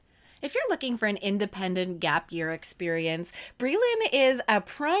If you're looking for an independent gap year experience, Brelan is a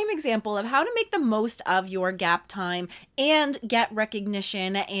prime example of how to make the most of your gap time and get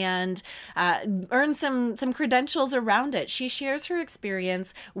recognition and earn some credentials around it. She shares her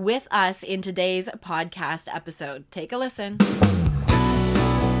experience with us in today's podcast episode. Take a listen.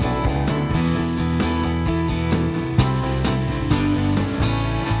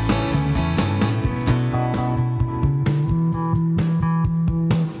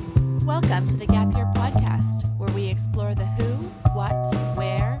 Welcome to the Gap Year Podcast, where we explore the who, what,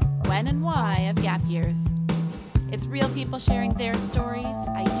 where, when, and why of gap years. It's real people sharing their stories,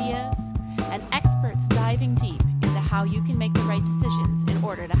 ideas, and experts diving deep into how you can make the right decisions in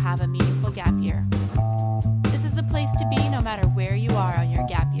order to have a meaningful gap year. This is the place to be no matter where you are on your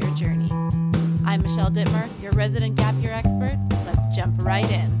gap year journey. I'm Michelle Dittmer, your resident gap year expert. Let's jump right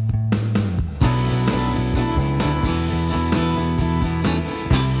in.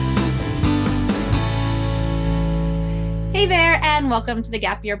 Hey there, and welcome to the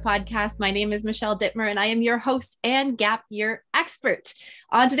Gap Year Podcast. My name is Michelle Dittmer, and I am your host and Gap Year expert.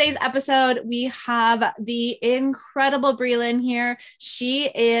 On today's episode, we have the incredible Brelan here. She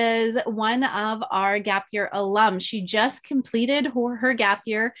is one of our Gap Year alums. She just completed her Gap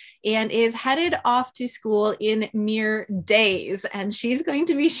Year and is headed off to school in mere days. And she's going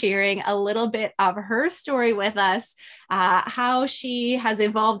to be sharing a little bit of her story with us, how she has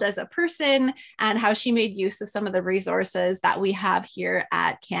evolved as a person and how she made use of some of the resources that we have here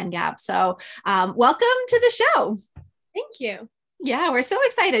at CanGap. So welcome to the show. Thank you. Yeah, we're so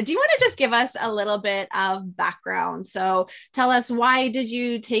excited. Do you want to just give us a little bit of background? So tell us, why did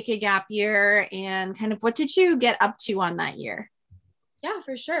you take a gap year and kind of what did you get up to on that year? Yeah,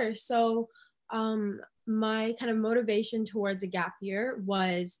 for sure. So my kind of motivation towards a gap year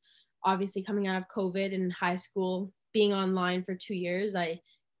was obviously coming out of COVID and high school, being online for 2 years. I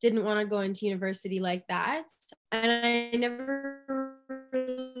didn't want to go into university like that. And I never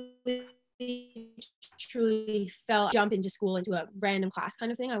really truly felt jump into school into a random class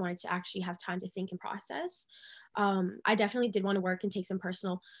kind of thing. I wanted to actually have time to think and process. I definitely did want to work and take some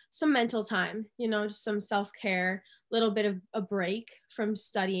mental time, just some self-care, little bit of a break from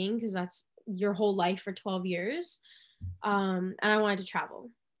studying because that's your whole life for 12 years. And I wanted to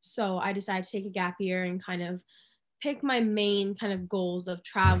travel. So I decided to take a gap year and kind of pick my main kind of goals of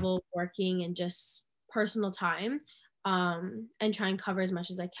travel, working, and just personal time, and try and cover as much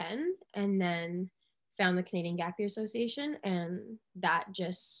as I can. And then found the Canadian Gap Year Association, and that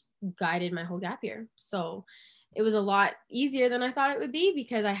just guided my whole gap year. So it was a lot easier than I thought it would be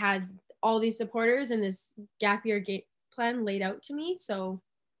because I had all these supporters and this gap year plan laid out to me. So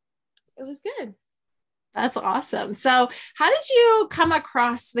it was good. That's awesome. So how did you come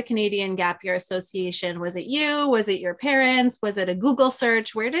across the Canadian Gap Year Association? Was it you? Was it your parents? Was it a Google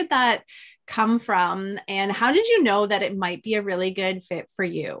search? Where did that come from? And how did you know that it might be a really good fit for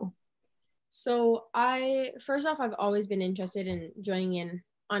you? So first off, I've always been interested in joining in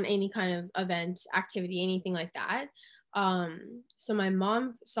on any kind of event, activity, anything like that. So my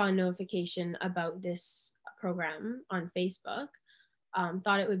mom saw a notification about this program on Facebook.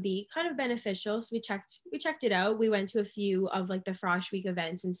 Thought it would be kind of beneficial. So we checked it out. We went to a few of like the Frosh Week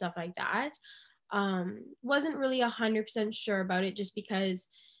events and stuff like that. Wasn't really 100% sure about it just because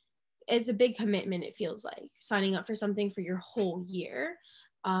it's a big commitment. It feels like signing up for something for your whole year.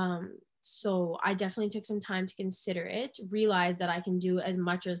 So I definitely took some time to consider it, realize that I can do as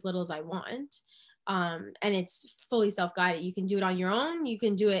much or as little as I want. And it's fully self-guided. You can do it on your own. You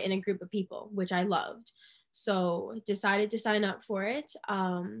can do it in a group of people, which I loved. So decided to sign up for it.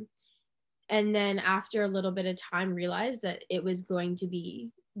 And then after a little bit of time, realized that it was going to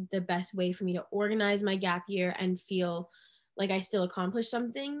be the best way for me to organize my gap year and feel like I still accomplished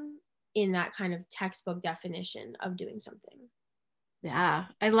something in that kind of textbook definition of doing something. Yeah,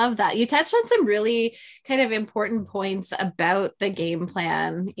 I love that. You touched on some really kind of important points about the game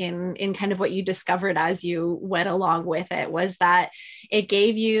plan in kind of what you discovered as you went along with it, was that it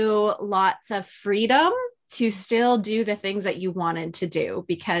gave you lots of freedom to still do the things that you wanted to do,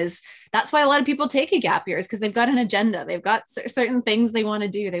 because that's why a lot of people take a gap year, is because they've got an agenda. They've got certain things they want to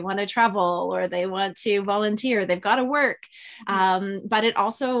do. They want to travel or they want to volunteer. They've got to work. But it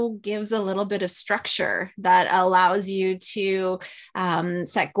also gives a little bit of structure that allows you to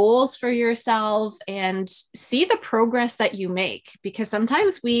set goals for yourself and see the progress that you make, because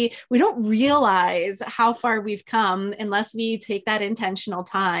sometimes we don't realize how far we've come unless we take that intentional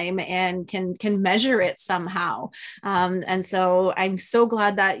time and can measure it somehow. And so I'm so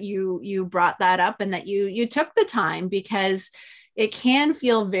glad that you brought that up and that you took the time, because it can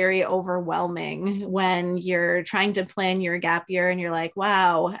feel very overwhelming when you're trying to plan your gap year and you're like,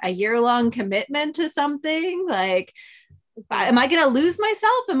 wow, a year-long commitment to something, like, am I going to lose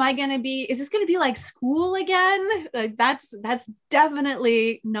myself? Am I going to be, is this going to be like school again? Like that's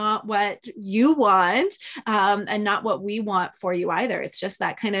definitely not what you want, and not what we want for you either. It's just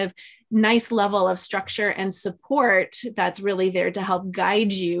that kind of nice level of structure and support that's really there to help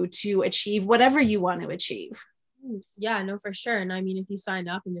guide you to achieve whatever you want to achieve. Yeah, no, for sure. And I mean, if you sign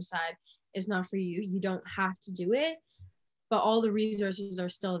up and decide it's not for you, you don't have to do it. But all the resources are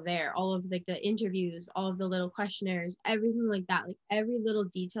still there. All of like the interviews, all of the little questionnaires, everything like that. Like every little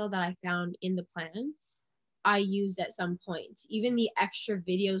detail that I found in the plan, I used at some point. Even the extra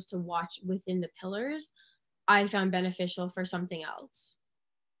videos to watch within the pillars, I found beneficial for something else.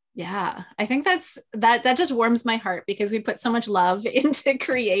 Yeah, I think that just warms my heart because we put so much love into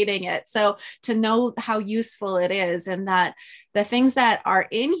creating it. So to know how useful it is, and that the things that are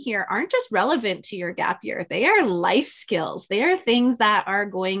in here aren't just relevant to your gap year, they are life skills. They are things that are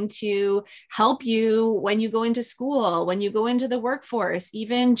going to help you when you go into school, when you go into the workforce,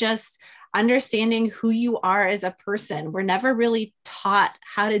 even just understanding who you are as a person. We're never really taught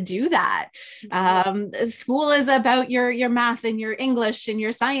how to do that. School is about your math and your English and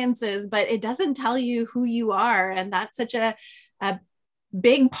your sciences, but it doesn't tell you who you are. And that's such a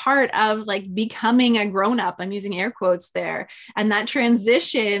big part of like becoming a grown-up. I'm using air quotes there. And that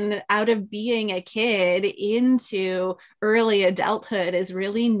transition out of being a kid into early adulthood is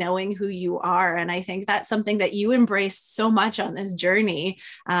really knowing who you are. And I think that's something that you embraced so much on this journey.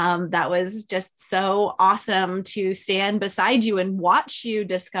 That was just so awesome to stand beside you and watch you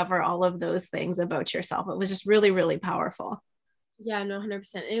discover all of those things about yourself. It was just really, really powerful. Yeah, no,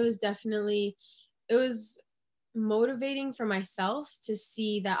 100%. It was motivating for myself to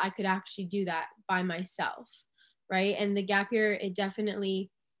see that I could actually do that by myself, right? And the gap year, it definitely,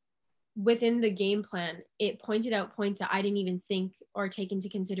 within the game plan, it pointed out points that I didn't even think or take into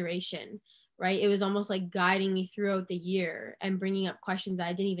consideration, right? It was almost like guiding me throughout the year and bringing up questions that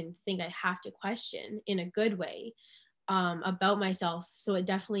I didn't even think I'd have to question in a good way, about myself. So it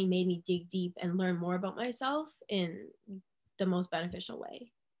definitely made me dig deep and learn more about myself in the most beneficial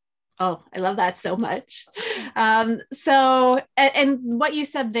way. Oh, I love that so much. And what you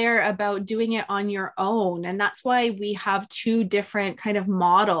said there about doing it on your own, and that's why we have two different kind of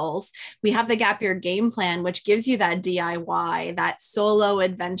models. We have the Gap Year game plan, which gives you that DIY, that solo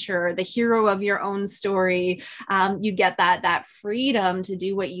adventure, the hero of your own story. You get that freedom to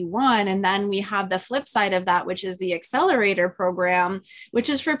do what you want. And then we have the flip side of that, which is the accelerator program,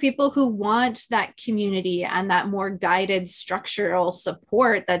 which is for people who want that community and that more guided structural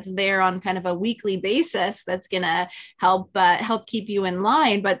support that's there on kind of a weekly basis, that's going to help keep you in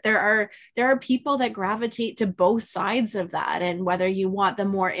line. But there are people that gravitate to both sides of that, and whether you want the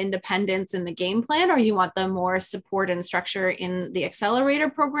more independence in the game plan or you want the more support and structure in the accelerator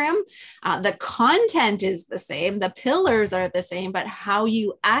program, the content is the same, the pillars are the same, but how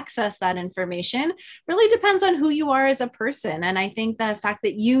you access that information really depends on who you are as a person. And I think the fact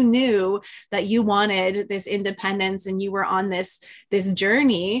that you knew that you wanted this independence and you were on this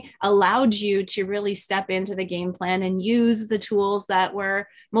journey allowed you to really step into the game plan and use the tools that were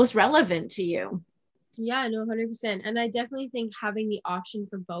most relevant to you. Yeah, no, 100%. And I definitely think having the option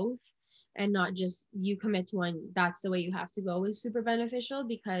for both and not just you commit to one, that's the way you have to go, is super beneficial.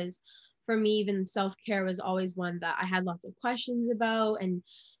 Because for me, even self-care was always one that I had lots of questions about, and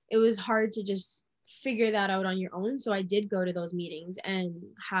it was hard to just figure that out on your own. So I did go to those meetings and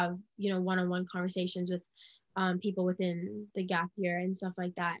have, one-on-one conversations with people within the gap year and stuff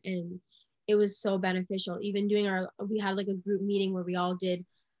like that. And it was so beneficial. Even we had like a group meeting where we all did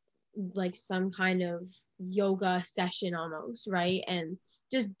like some kind of yoga session almost, right? And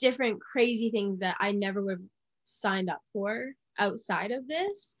just different crazy things that I never would have signed up for outside of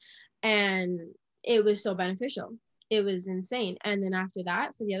this. And it was so beneficial. It was insane. And then after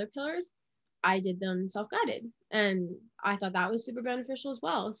that, for the other pillars, I did them self-guided. And I thought that was super beneficial as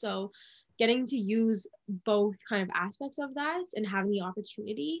well. So getting to use both kind of aspects of that and having the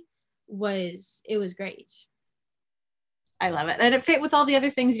opportunity was great. I love it. And it fit with all the other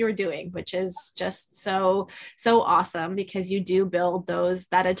things you were doing, which is just so awesome, because you do build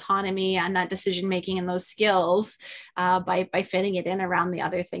that autonomy and that decision making and those skills by fitting it in around the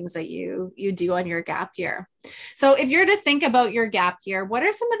other things that you do on your gap year. So if you're to think about your gap year, what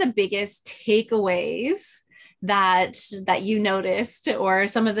are some of the biggest takeaways that you noticed, or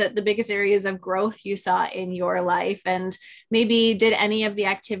some of the biggest areas of growth you saw in your life? And maybe did any of the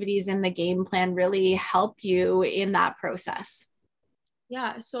activities in the game plan really help you in that process?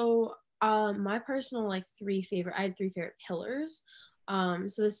 Yeah, so My personal I had three favorite pillars.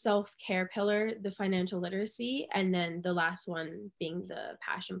 So the self-care pillar, the financial literacy, and then the last one being the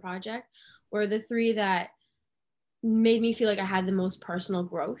passion project, were the three that made me feel like I had the most personal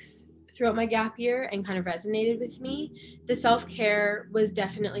growth throughout my gap year and kind of resonated with me. The self-care was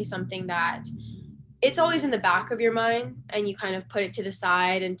definitely something that it's always in the back of your mind and you kind of put it to the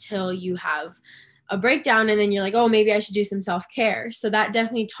side until you have a breakdown and then you're like, oh, maybe I should do some self-care. So that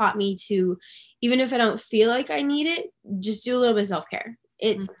definitely taught me to, even if I don't feel like I need it, just do a little bit of self-care.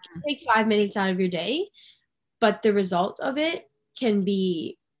 It can take 5 minutes out of your day, but the result of it can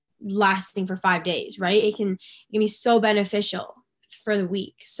be lasting for 5 days, right? It can be so beneficial for the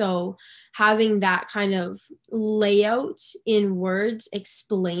week. So having that kind of layout in words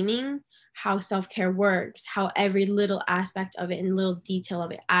explaining how self-care works, how every little aspect of it and little detail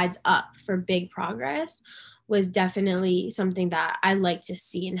of it adds up for big progress was definitely something that I like to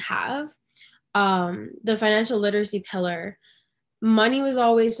see and have. The financial literacy pillar, money was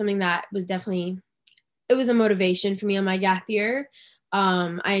always something that was definitely, it was a motivation for me on my gap year.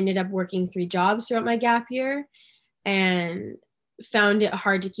 I ended up working 3 jobs throughout my gap year and found it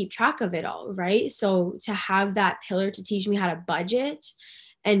hard to keep track of it all, right? So to have that pillar to teach me how to budget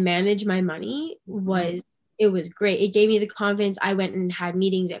and manage my money it was great. It gave me the confidence. I went and had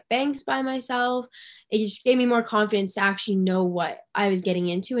meetings at banks by myself. It just gave me more confidence to actually know what I was getting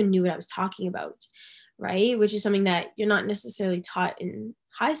into and knew what I was talking about, right? Which is something that you're not necessarily taught in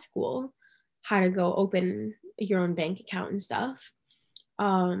high school, how to go open your own bank account and stuff.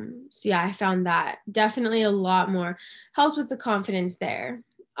 So yeah, I found that definitely a lot more helped with the confidence there.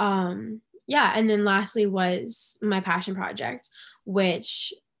 Yeah, and then lastly was my passion project,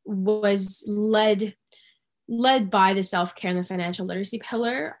 which was led by the self-care and the financial literacy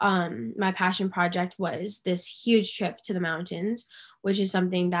pillar. My passion project was this huge trip to the mountains, which is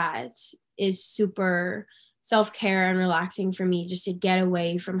something that is super self-care and relaxing for me, just to get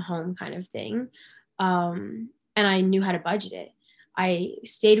away from home kind of thing. And I knew how to budget it. I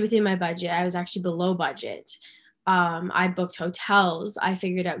stayed within my budget. I was actually below budget. I booked hotels. I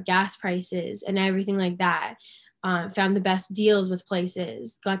figured out gas prices and everything like that. Found the best deals with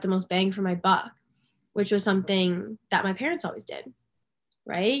places, got the most bang for my buck, which was something that my parents always did,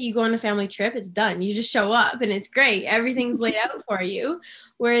 right? You go on a family trip, it's done. You just show up and it's great. Everything's laid out for you.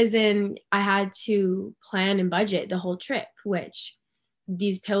 Whereas I had to plan and budget the whole trip, which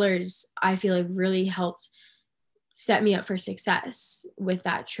these pillars I feel like really helped set me up for success with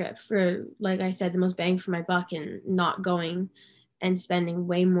that trip, for, like I said, the most bang for my buck and not going and spending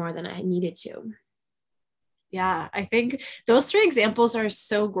way more than I needed to. Yeah, I think those 3 examples are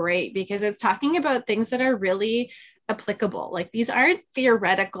so great because it's talking about things that are really applicable. Like these aren't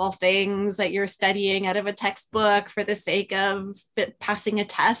theoretical things that you're studying out of a textbook for the sake of passing a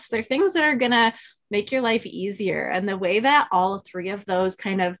test. They're things that are going to make your life easier. And the way that all 3 of those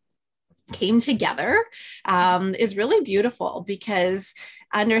kind of came together is really beautiful, because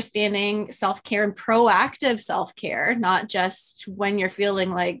understanding self-care and proactive self-care, not just when you're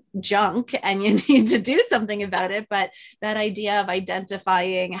feeling like junk and you need to do something about it, but that idea of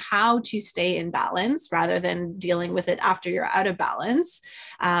identifying how to stay in balance rather than dealing with it after you're out of balance,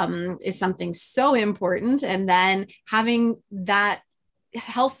 is something so important. And then having that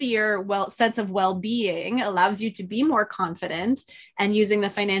healthier sense of well-being allows you to be more confident, and using the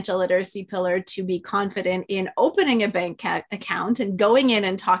financial literacy pillar to be confident in opening a bank account and going in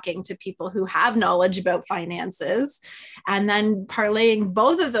and talking to people who have knowledge about finances, and then parlaying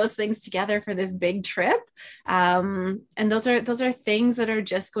both of those things together for this big trip. And those are things that are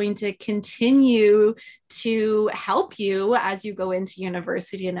just going to continue to help you as you go into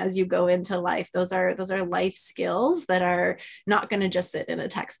university and as you go into life. Those are life skills that are not going to just sit in a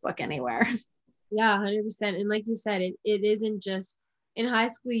textbook anywhere. Yeah, 100%. And like you said, it isn't just in high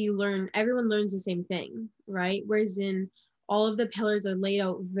school, everyone learns the same thing, right? Whereas in all of the pillars are laid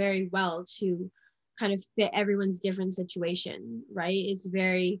out very well to kind of fit everyone's different situation, right? It's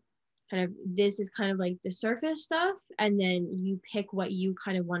very kind of, this is kind of like the surface stuff. And then you pick what you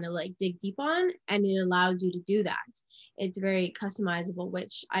kind of want to like dig deep on, and it allows you to do that. It's very customizable,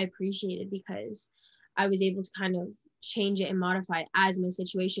 which I appreciated because I was able to kind of change it and modify it as my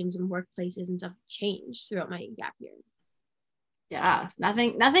situations and workplaces and stuff changed throughout my gap year. Yeah,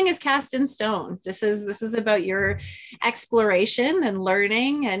 nothing is cast in stone. This is about your exploration and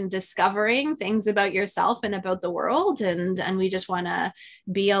learning and discovering things about yourself and about the world. And we just want to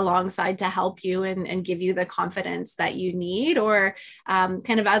be alongside to help you and give you the confidence that you need, or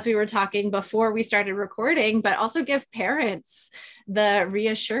kind of as we were talking before we started recording, but also give parents the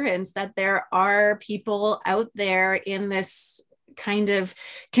reassurance that there are people out there in this kind of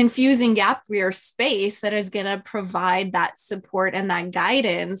confusing gap year space that is going to provide that support and that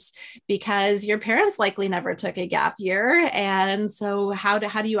guidance, because your parents likely never took a gap year. And so how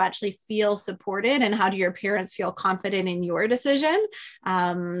do you actually feel supported, and how do your parents feel confident in your decision?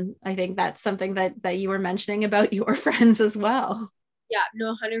 I think that's something that you were mentioning about your friends as well. Yeah,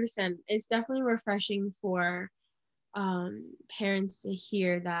 no, 100%. It's definitely refreshing for parents to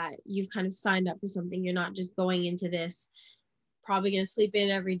hear that you've kind of signed up for something. You're not just going into this probably going to sleep in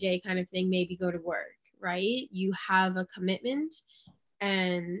every day kind of thing, maybe go to work, right? You have a commitment,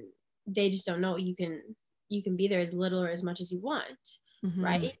 and they just don't know you can be there as little or as much as you want, Mm-hmm.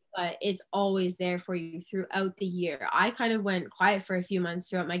 right? But it's always there for you throughout the year. I kind of went quiet for a few months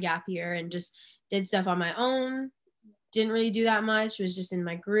throughout my gap year and just did stuff on my own, didn't really do that much, was just in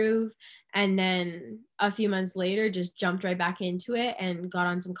my groove. And then a few months later, just jumped right back into it and got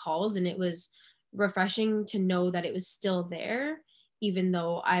on some calls. And it was refreshing to know that it was still there, even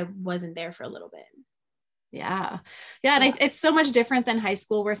though I wasn't there for a little bit. Yeah. Yeah. And Yeah. it's so much different than high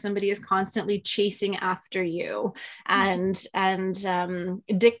school, where somebody is constantly chasing after you and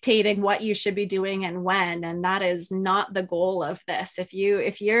dictating what you should be doing and when. And that is not the goal of this. If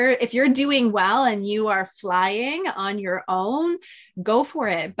you're doing well and you are flying on your own, go for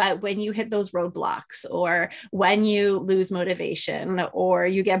it. But when you hit those roadblocks, or when you lose motivation, or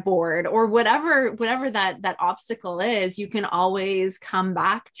you get bored, or whatever that obstacle is, you can always come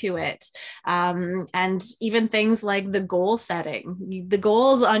back to it. And even things like the goal setting, the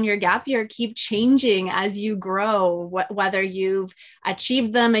goals on your gap year keep changing as you grow, whether you've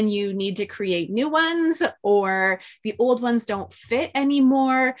achieved them and you need to create new ones, or the old ones don't fit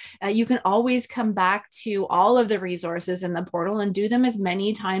anymore. You can always come back to all of the resources in the portal and do them as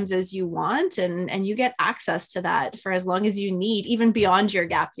many times as you want. And you get access to that for as long as you need, even beyond your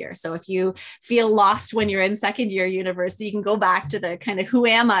gap year. So if you feel lost when you're in second year university, you can go back to the kind of who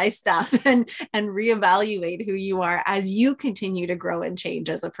am I stuff and reevaluate who you are as you continue to grow and change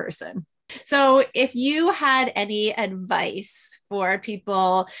as a person. So, if you had any advice for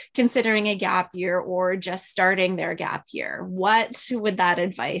people considering a gap year or just starting their gap year, what would that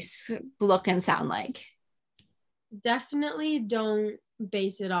advice look and sound like? Definitely don't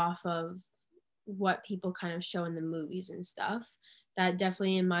base it off of what people kind of show in the movies and stuff. That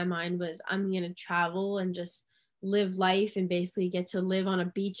definitely in my mind was, I'm going to travel and just live life and basically get to live on a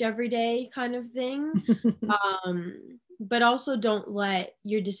beach every day kind of thing. But also don't let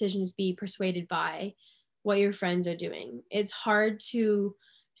your decisions be persuaded by what your friends are doing. It's hard to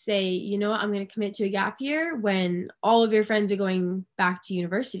say, you know what, I'm going to commit to a gap year when all of your friends are going back to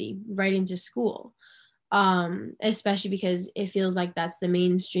university, right into school. Especially because it feels like that's the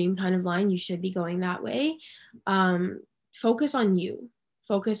mainstream kind of line. You should be going that way. Focus on you.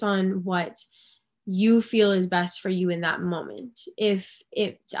 Focus on what you feel is best for you in that moment. If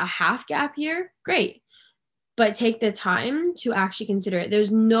it's a half gap year, great. But take the time to actually consider it.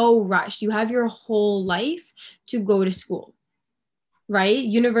 There's no rush. You have your whole life to go to school, right?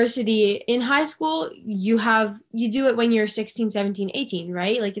 University in high school, you do it when you're 16, 17, 18,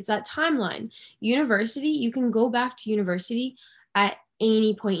 right? Like it's that timeline. University, you can go back to university at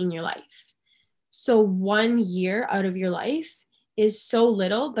any point in your life. So 1 year out of your life is so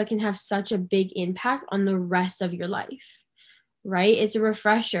little, but can have such a big impact on the rest of your life, right? It's a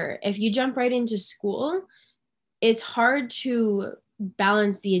refresher. If you jump right into school, it's hard to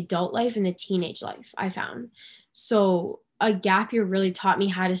balance the adult life and the teenage life, I found. So a gap year really taught me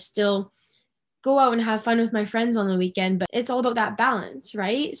how to still go out and have fun with my friends on the weekend, but it's all about that balance,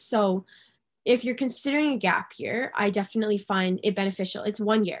 right? So if you're considering a gap year, I definitely find it beneficial. It's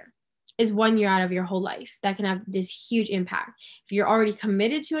 1 year. It's 1 year out of your whole life that can have this huge impact. If you're already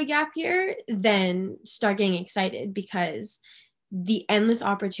committed to a gap year, then start getting excited, because the endless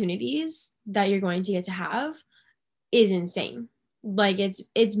opportunities that you're going to get to have is insane. Like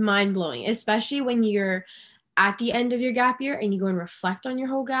it's mind-blowing, especially when you're at the end of your gap year and you go and reflect on your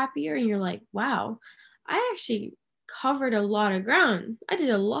whole gap year and you're like, wow, I actually covered a lot of ground. I did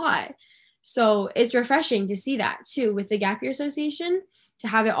a lot. So it's refreshing to see that too with the Gap Year Association, to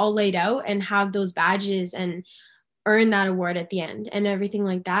have it all laid out and have those badges and earn that award at the end and everything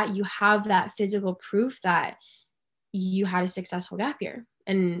like that. You have that physical proof that you had a successful gap year.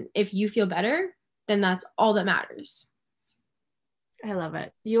 And if you feel better, then that's all that matters. I love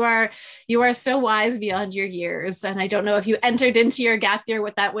it. You are so wise beyond your years, and I don't know if you entered into your gap year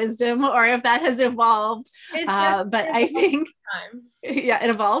with that wisdom or if that has evolved. It's just But I think, time. yeah, it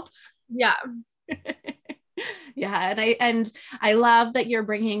evolved. Yeah. Yeah, and I love that you're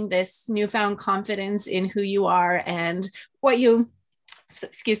bringing this newfound confidence in who you are and what you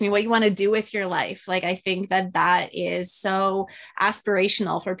excuse me, what you want to do with your life. Like, I think that that is so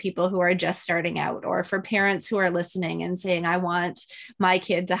aspirational for people who are just starting out, or for parents who are listening and saying, I want my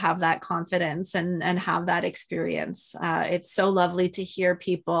kid to have that confidence and have that experience. It's so lovely to hear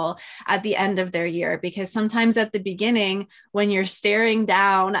people at the end of their year, because sometimes at the beginning, when you're staring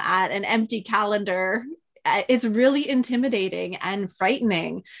down at an empty calendar, it's really intimidating and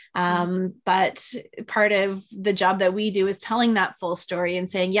frightening. But part of the job that we do is telling that full story and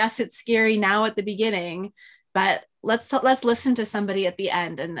saying, yes, it's scary now at the beginning, but let's listen to somebody at the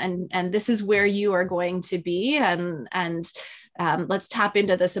end, and this is where you are going to be, and let's tap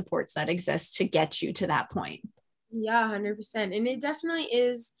into the supports that exist to get you to that point. Yeah, 100%. And it definitely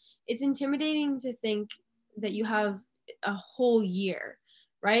is, it's intimidating to think that you have a whole year,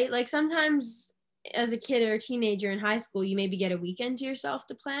 right? Like sometimes as a kid or a teenager in high school, you maybe get a weekend to yourself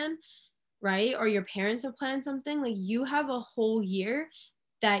to plan, right? Or your parents have planned something. Like you have a whole year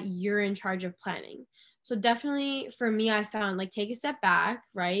that you're in charge of planning. So definitely for me, I found like take a step back,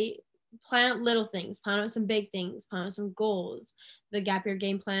 right? Plan out little things, plan out some big things, plan out some goals. The gap year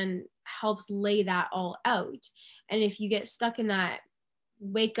game plan helps lay that all out. And if you get stuck in that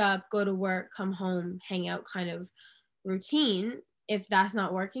wake up, go to work, come home, hang out kind of routine, if that's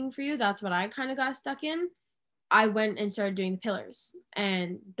not working for you, that's what I kind of got stuck in. I went and started doing the pillars,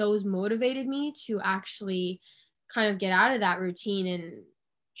 and those motivated me to actually kind of get out of that routine and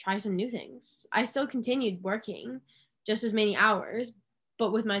try some new things. I still continued working just as many hours,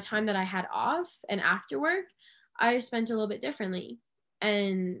 but with my time that I had off and after work, I just spent a little bit differently.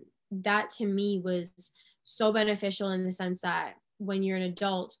 And that to me was so beneficial in the sense that when you're an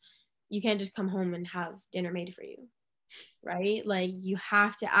adult, you can't just come home and have dinner made for you, right? Like you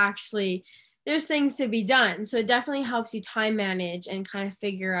have to actually, there's things to be done. So it definitely helps you time manage and kind of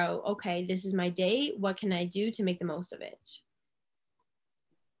figure out, okay, this is my day. What can I do to make the most of it?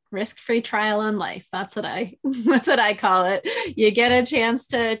 Risk-free trial on life. That's what I call it. You get a chance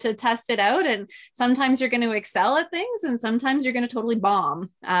to test it out, and sometimes you're going to excel at things, and sometimes you're going to totally bomb.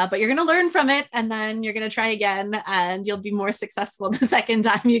 But you're going to learn from it, and then you're going to try again, and you'll be more successful the second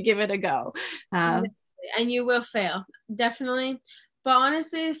time you give it a go. And you will fail, definitely. But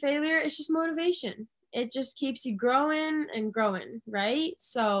honestly, failure is just motivation. It just keeps you growing and growing, right?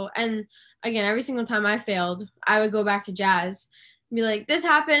 So, and again, every single time I failed, I would go back to Jazz and be like, this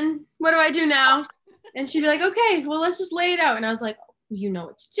happened. What do I do now? And she'd be like, okay, well, let's just lay it out. And I was like, you know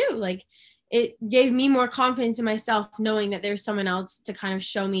what to do. Like, it gave me more confidence in myself, knowing that there's someone else to kind of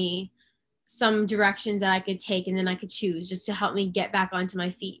show me some directions that I could take, and then I could choose just to help me get back onto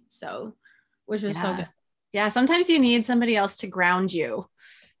my feet. So, which was so good. Yeah, sometimes you need somebody else to ground you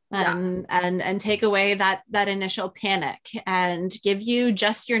and take away that initial panic and give you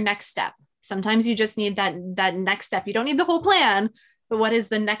just your next step. Sometimes you just need that next step. You don't need the whole plan, but what is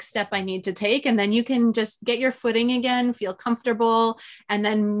the next step I need to take? And then you can just get your footing again, feel comfortable, and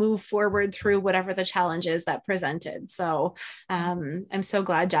then move forward through whatever the challenge is that presented. So I'm so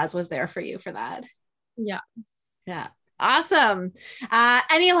glad Jazz was there for you for that. Yeah. Yeah. Awesome.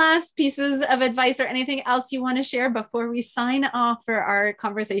 Any last pieces of advice or anything else you want to share before we sign off for our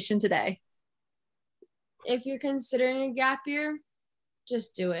conversation today? If you're considering a gap year,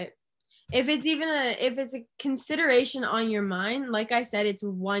 just do it. If it's a consideration on your mind, like I said, it's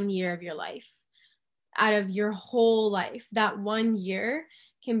 1 year of your life out of your whole life. That 1 year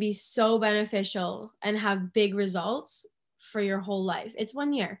can be so beneficial and have big results for your whole life. It's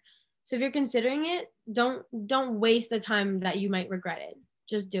 1 year. So if you're considering it, don't waste the time that you might regret it.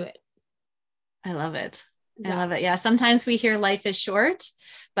 Just do it. I love it. I love it. Yeah. Sometimes we hear life is short,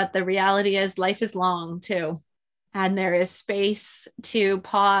 but the reality is life is long too. And there is space to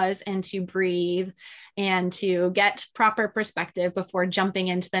pause and to breathe and to get proper perspective before jumping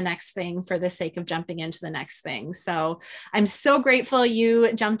into the next thing for the sake of jumping into the next thing. So I'm so grateful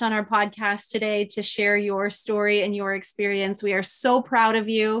you jumped on our podcast today to share your story and your experience. We are so proud of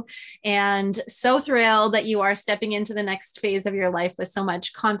you and so thrilled that you are stepping into the next phase of your life with so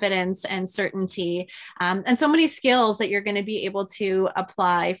much confidence and certainty, and so many skills that you're going to be able to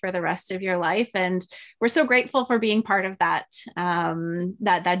apply for the rest of your life. And we're so grateful for being part of that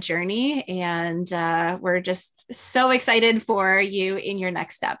journey. And we're just so excited for you in your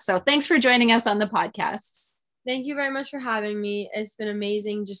next step. So thanks for joining us on the podcast. Thank you very much for having me. It's been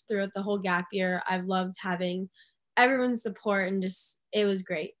amazing just throughout the whole gap year. I've loved having everyone's support, and just, it was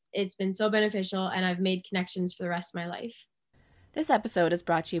great. It's been so beneficial, and I've made connections for the rest of my life. This episode is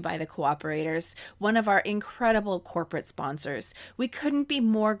brought to you by the Cooperators, one of our incredible corporate sponsors. We couldn't be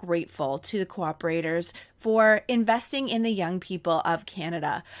more grateful to the Cooperators for investing in the young people of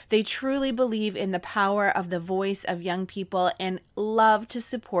Canada. They truly believe in the power of the voice of young people and love to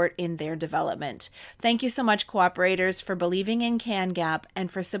support in their development. Thank you so much, Cooperators, for believing in CanGap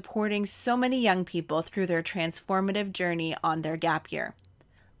and for supporting so many young people through their transformative journey on their gap year.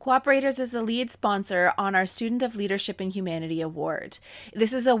 Cooperators is the lead sponsor on our Student of Leadership and Humanity Award.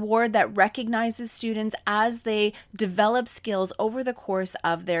 This is an award that recognizes students as they develop skills over the course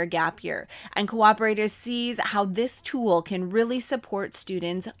of their gap year. And Cooperators sees how this tool can really support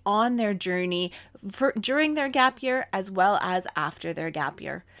students on their journey during their gap year as well as after their gap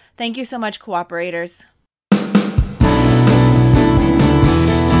year. Thank you so much, Cooperators.